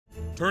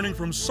Turning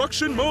from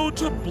suction mode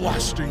to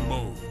blasting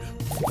mode.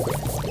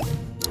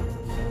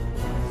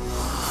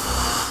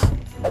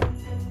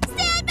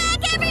 Stand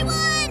back,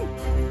 everyone!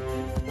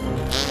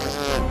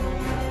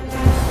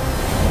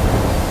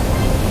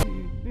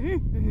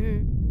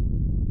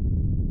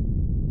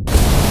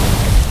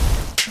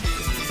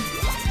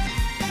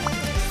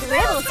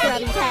 Dribble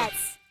scrubbing pets.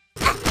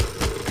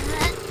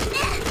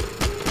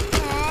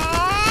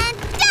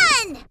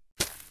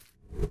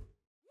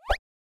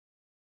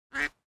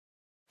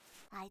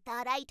 I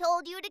thought I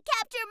told you to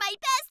capture my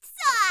best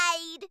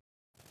side!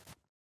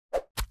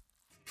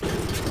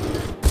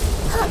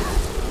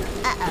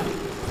 Uh-oh.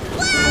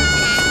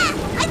 Wah!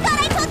 I thought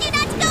I told you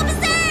not to go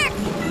berserk!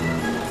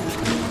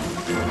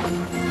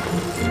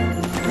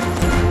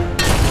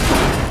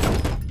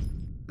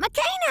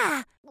 Makena!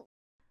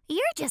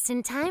 You're just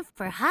in time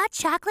for hot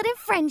chocolate and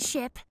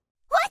friendship.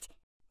 What?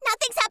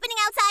 Nothing's happening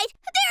outside!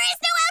 There is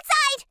no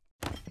outside!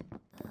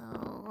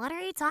 What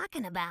are you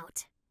talking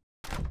about?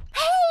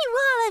 Hey,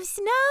 wall of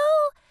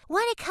snow!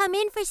 Want to come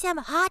in for some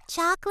hot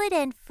chocolate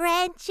and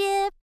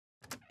friendship?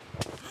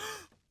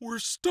 We're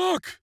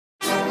stuck!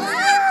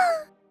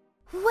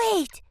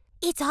 Wait,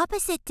 it's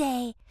opposite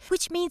day,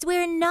 which means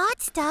we're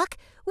not stuck.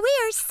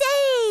 We're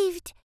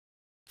saved!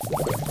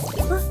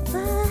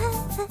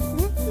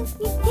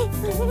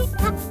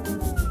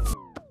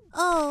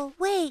 Oh,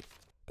 wait,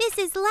 this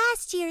is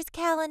last year's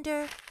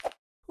calendar.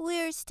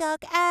 We're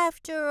stuck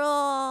after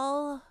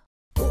all.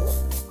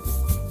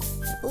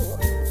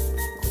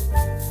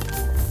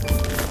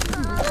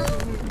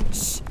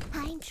 Shh!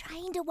 I'm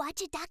trying to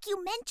watch a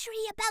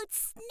documentary about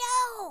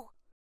snow.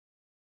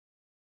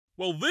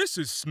 Well, this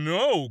is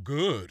snow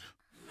good.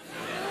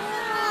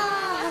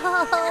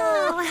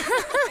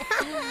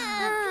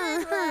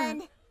 Good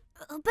one.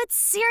 But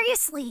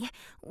seriously,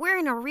 we're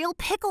in a real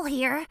pickle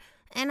here,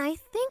 and I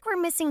think we're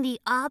missing the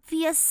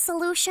obvious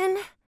solution.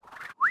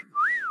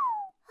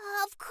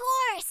 Of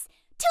course!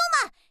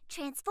 Tuma!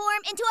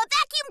 Transform into a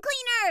vacuum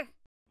cleaner!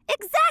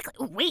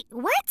 Exactly! Wait,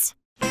 what?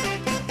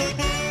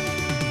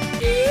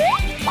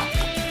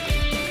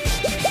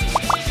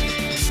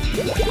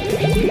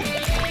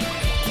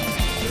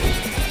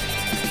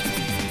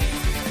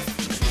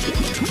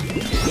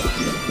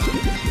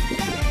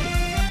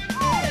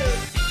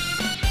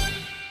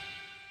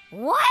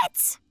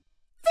 What?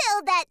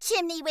 Fill that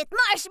chimney with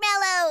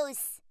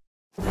marshmallows!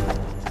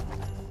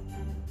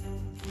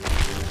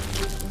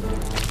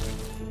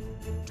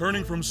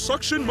 Turning from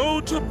suction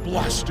mode to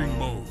blasting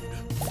mode.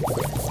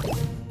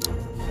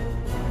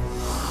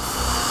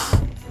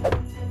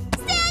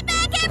 Stand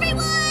back,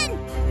 everyone!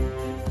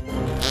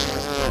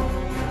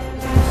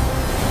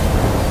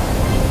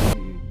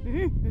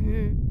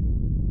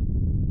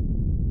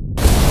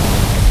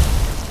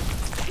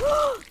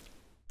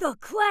 The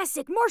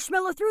classic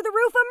marshmallow through the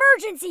roof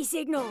emergency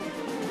signal!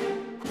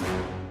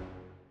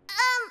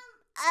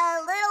 A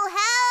little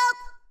help?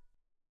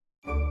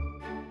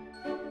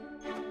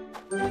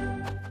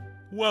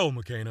 Well,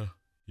 Makena,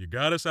 you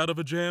got us out of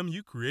a jam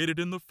you created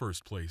in the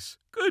first place.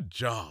 Good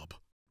job.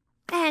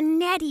 And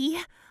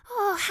Nettie,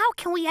 oh, how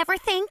can we ever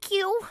thank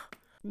you?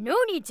 No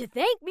need to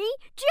thank me,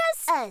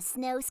 just... A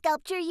snow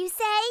sculpture, you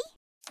say?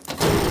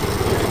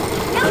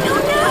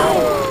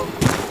 No!